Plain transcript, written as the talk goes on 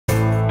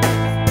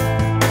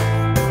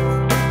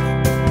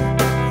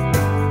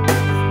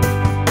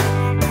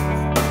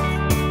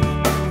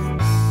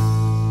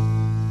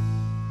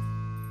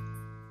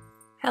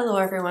Hello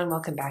everyone,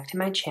 welcome back to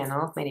my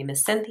channel. My name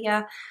is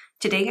Cynthia.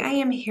 Today I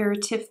am here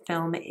to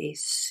film a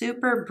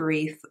super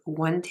brief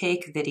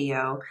one-take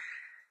video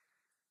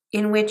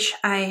in which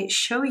I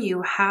show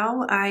you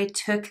how I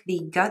took the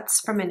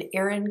guts from an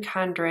Erin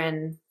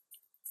Condren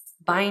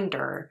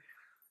binder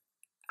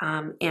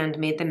and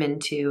made them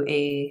into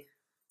a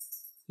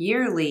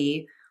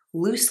yearly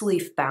loose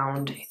leaf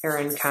bound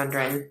Erin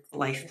Condren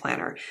life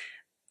planner.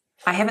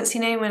 I haven't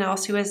seen anyone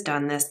else who has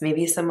done this.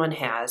 Maybe someone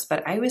has,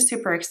 but I was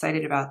super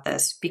excited about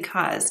this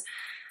because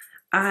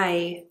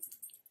I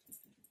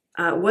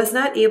was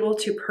not able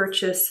to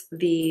purchase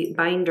the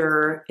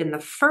binder in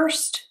the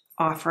first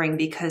offering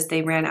because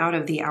they ran out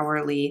of the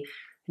hourly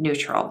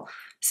neutral.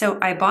 So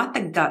I bought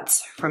the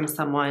guts from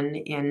someone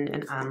in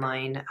an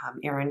online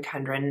Erin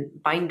Condren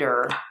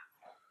binder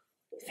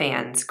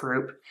fans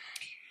group.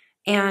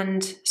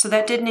 And so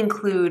that didn't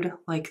include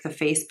like the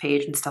face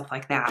page and stuff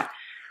like that.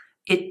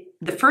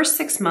 The first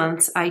 6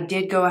 months, I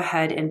did go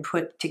ahead and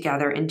put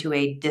together into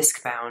a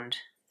disc-bound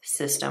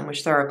system,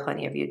 which there are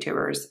plenty of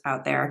YouTubers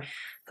out there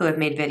who have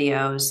made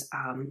videos.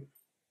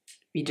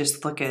 You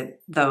just look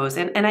at those,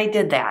 and I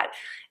did that.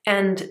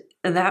 And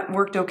that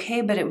worked okay,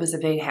 but it was a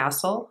big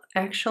hassle,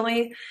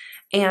 actually.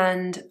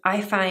 And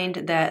I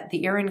find that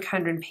the Erin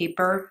Condren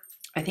paper,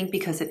 I think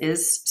because it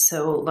is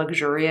so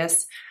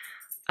luxurious,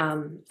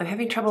 I'm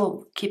having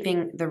trouble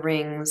keeping the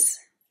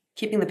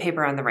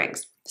paper on the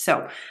rings.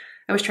 So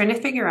I was trying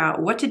to figure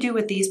out what to do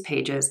with these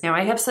pages. Now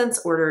I have since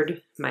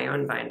ordered my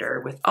own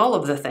binder with all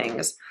of the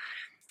things,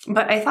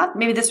 but I thought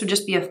maybe this would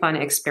just be a fun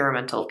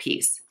experimental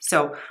piece.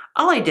 So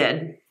all I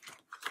did,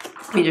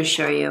 let me just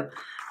show you.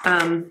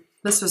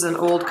 This was an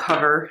old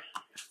cover.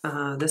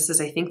 This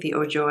is, I think, the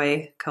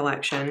Ojoy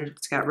collection.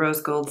 It's got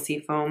rose gold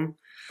seafoam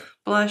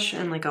blush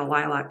and like a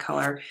lilac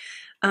color.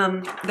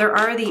 There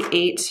are the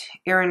 8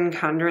 Erin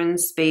Condren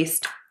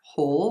spaced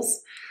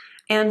holes,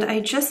 and I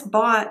just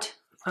bought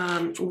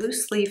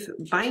loose leaf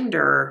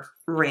binder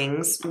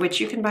rings, which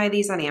you can buy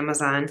these on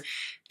Amazon.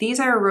 These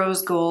are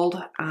rose gold.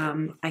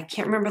 I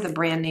can't remember the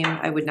brand name.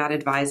 I would not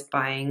advise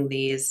buying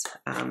these.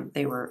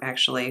 They were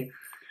actually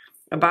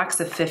a box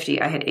of 50.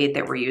 I had 8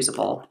 that were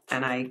usable,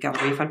 and I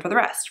got a refund for the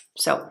rest.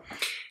 So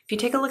if you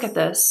take a look at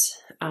this,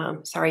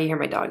 sorry you hear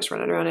my dogs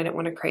running around. I didn't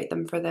want to crate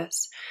them for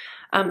this.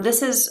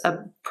 This is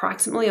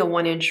approximately a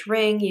 1-inch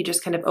ring. You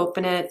just kind of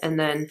open it and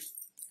then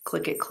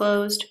click it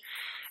closed.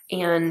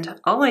 And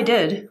all I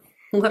did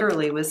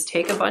literally was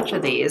take a bunch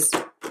of these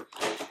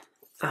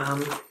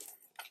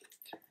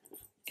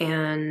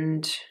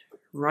and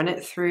run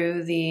it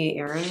through the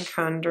Erin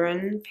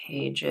Condren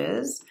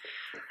pages.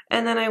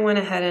 And then I went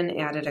ahead and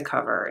added a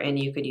cover, and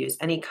you could use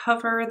any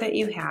cover that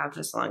you have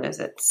as long as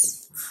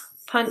it's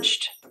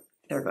punched.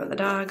 There go the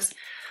dogs.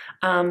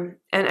 And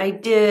I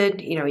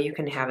did, you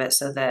can have it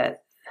so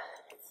that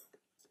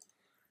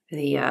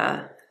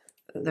the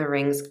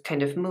rings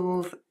kind of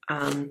move.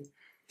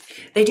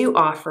 They do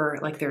offer,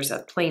 like there's a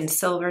plain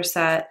silver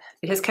set.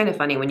 It is kind of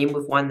funny when you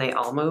move one, they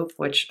all move,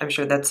 which I'm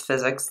sure that's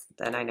physics,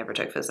 and I never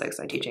took physics,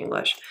 I teach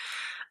English.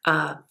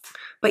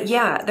 But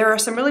yeah, there are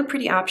some really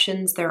pretty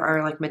options. There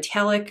are like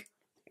metallic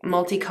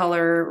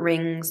multicolor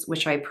rings,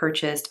 which I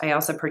purchased. I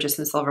also purchased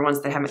some silver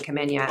ones that haven't come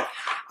in yet.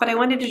 But I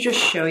wanted to just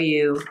show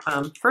you,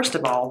 first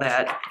of all,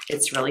 that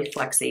it's really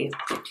flexy.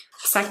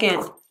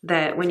 Second,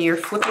 that when you're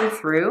flipping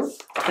through,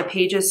 the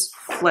pages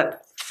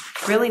flip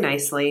really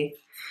nicely.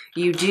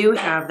 You do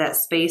have that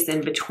space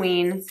in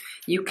between.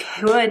 You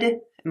could,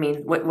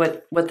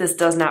 what this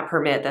does not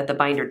permit that the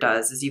binder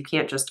does is you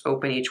can't just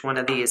open each one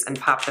of these and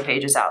pop the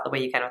pages out the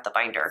way you can with the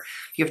binder.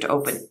 You have to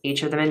open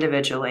each of them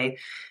individually.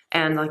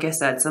 And like I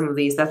said, some of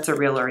these, that's a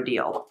real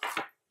ordeal.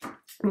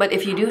 But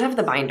if you do have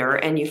the binder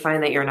and you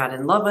find that you're not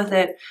in love with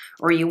it,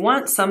 or you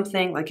want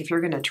something, like if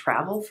you're going to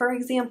travel, for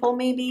example,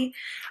 maybe,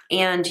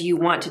 and you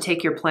want to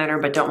take your planner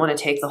but don't want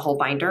to take the whole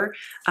binder,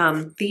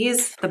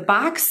 the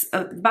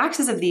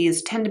boxes of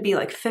these tend to be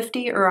like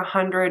 50 or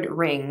 100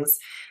 rings,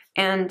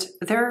 and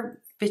they're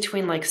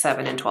between like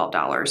 $7 and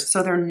 $12,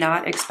 so they're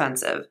not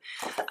expensive.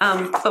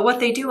 But what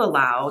they do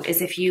allow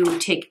is if you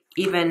take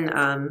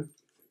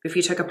if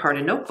you took apart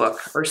a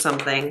notebook or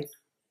something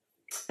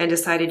and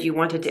decided you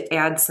wanted to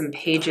add some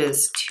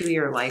pages to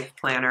your life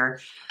planner,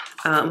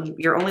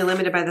 you're only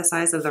limited by the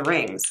size of the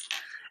rings.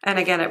 And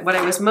again, what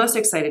I was most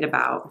excited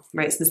about,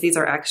 right, since these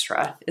are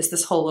extra, is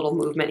this whole little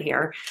movement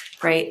here,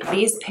 right?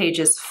 These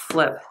pages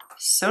flip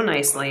so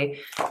nicely,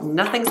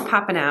 nothing's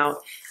popping out.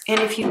 And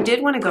if you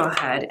did want to go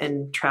ahead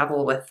and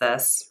travel with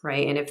this,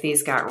 right, and if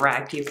these got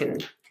wrecked, you can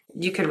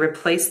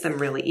replace them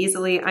really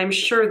easily. I'm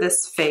sure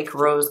this fake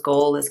rose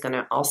gold is going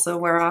to also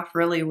wear off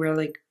really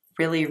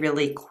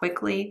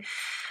quickly,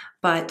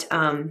 but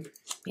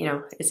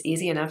it's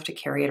easy enough to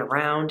carry it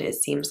around. It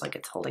seems like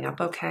it's holding up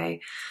okay.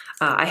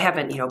 I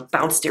haven't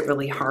bounced it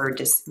really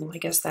hard. Well, I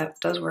guess that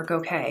does work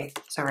okay.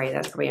 Sorry,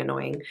 that's probably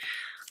annoying.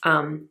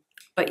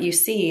 But you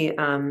see,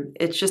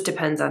 it just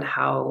depends on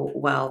how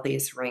well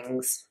these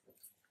rings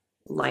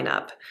line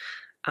up.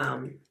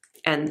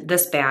 And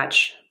this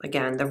batch,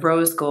 again, the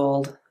rose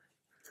gold,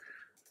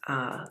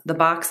 the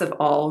box of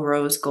all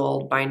rose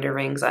gold binder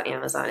rings on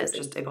Amazon is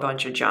just a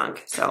bunch of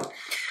junk. So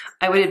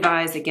I would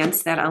advise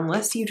against that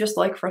unless you just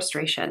like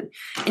frustration.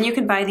 And you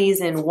can buy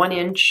these in 1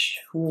 inch,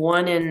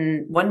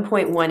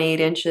 1.18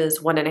 inches,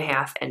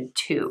 1.5, and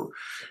 2.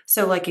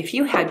 So like if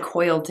you had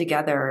coiled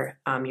together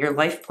your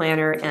life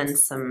planner and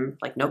some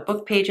like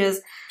notebook pages,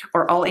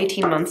 or all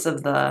 18 months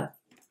of the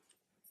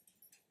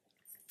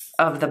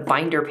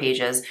binder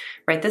pages,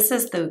 right? This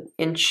is the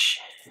inch,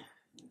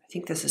 I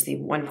think this is the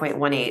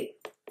 1.18.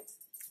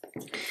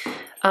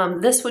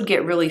 This would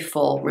get really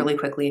full really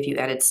quickly if you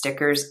added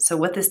stickers. So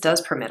what this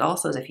does permit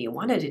also is if you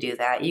wanted to do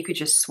that, you could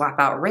just swap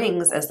out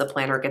rings as the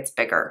planner gets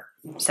bigger.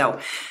 So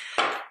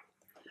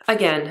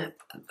again,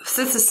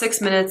 this is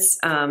 6 minutes.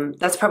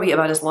 That's probably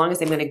about as long as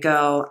I'm going to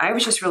go. I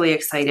was just really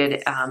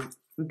excited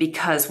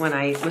because when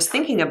I was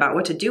thinking about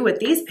what to do with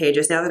these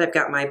pages, now that I've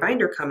got my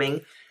binder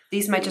coming,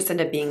 these might just end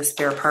up being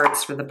spare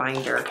parts for the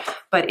binder.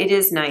 But it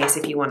is nice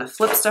if you want to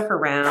flip stuff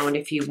around,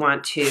 if you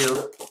want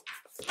to,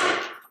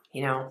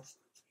 you know,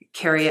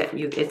 carry it.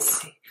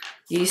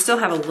 You still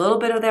have a little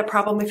bit of that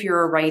problem if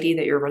you're a righty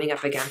that you're running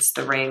up against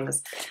the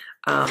rings.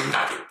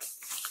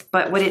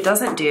 But what it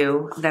doesn't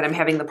do, that I'm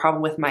having the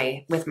problem with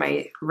my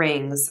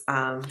rings,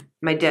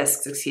 my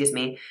discs, excuse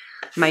me.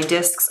 My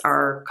discs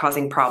are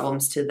causing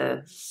problems to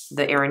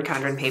the Erin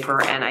Condren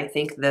paper, and I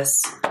think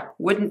this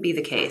wouldn't be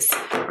the case,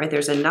 right?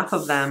 There's enough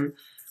of them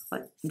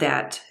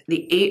that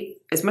the 8,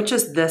 as much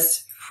as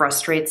this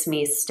frustrates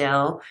me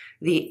still,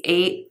 the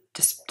 8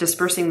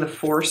 dispersing the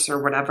force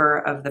or whatever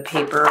of the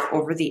paper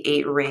over the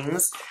 8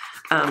 rings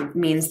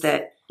means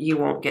that you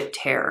won't get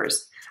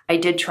tears. I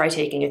did try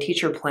taking a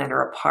teacher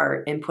planner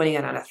apart and putting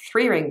it on a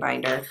 3-ring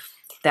binder.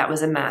 That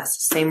was a mess.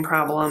 Same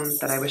problem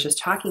that I was just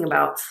talking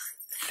about.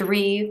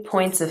 3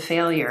 points of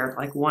failure,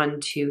 like 1,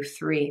 2,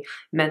 3,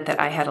 meant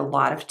that I had a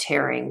lot of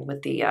tearing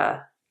with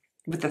the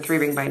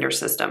 3-ring binder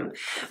system.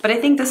 But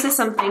I think this is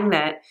something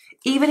that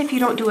even if you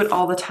don't do it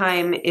all the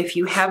time, if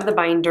you have the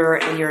binder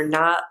and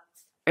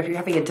if you're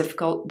having a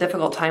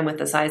difficult time with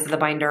the size of the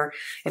binder,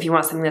 if you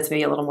want something that's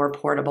maybe a little more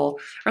portable,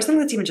 or something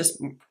that's even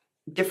just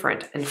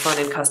different and fun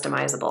and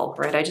customizable,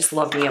 right? I just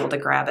love being able to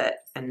grab it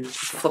and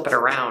flip it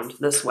around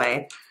this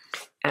way.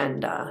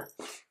 And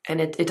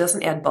it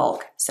doesn't add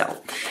bulk.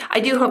 So I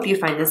do hope you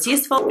find this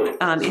useful.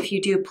 If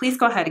you do, please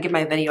go ahead and give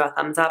my video a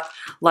thumbs up,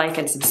 like,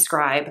 and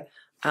subscribe.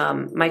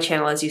 My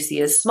channel, as you see,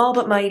 is small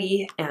but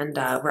mighty, and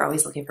we're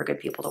always looking for good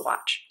people to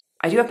watch.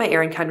 I do have my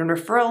Erin Condren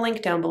referral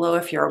link down below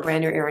if you're a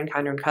brand new Erin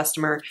Condren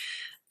customer.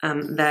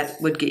 That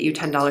would get you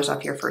 $10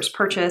 off your first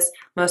purchase.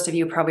 Most of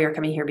you probably are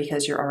coming here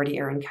because you're already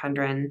Erin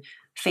Condren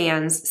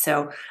fans.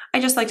 So I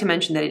just like to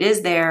mention that it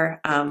is there.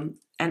 And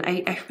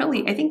I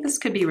think this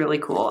could be really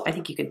cool. I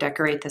think you could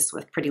decorate this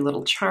with pretty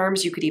little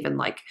charms. You could even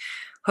like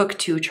hook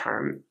 2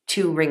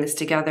 rings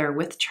together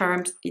with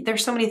charms.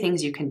 There's so many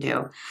things you can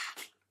do.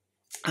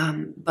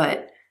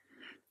 But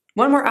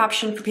one more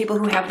option for people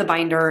who have the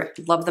binder,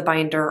 love the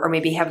binder, or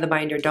maybe have the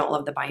binder, don't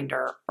love the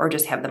binder, or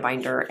just have the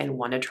binder and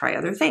want to try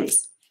other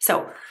things.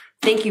 So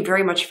thank you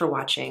very much for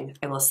watching.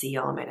 I will see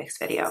you all in my next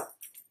video.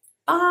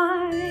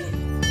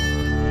 Bye.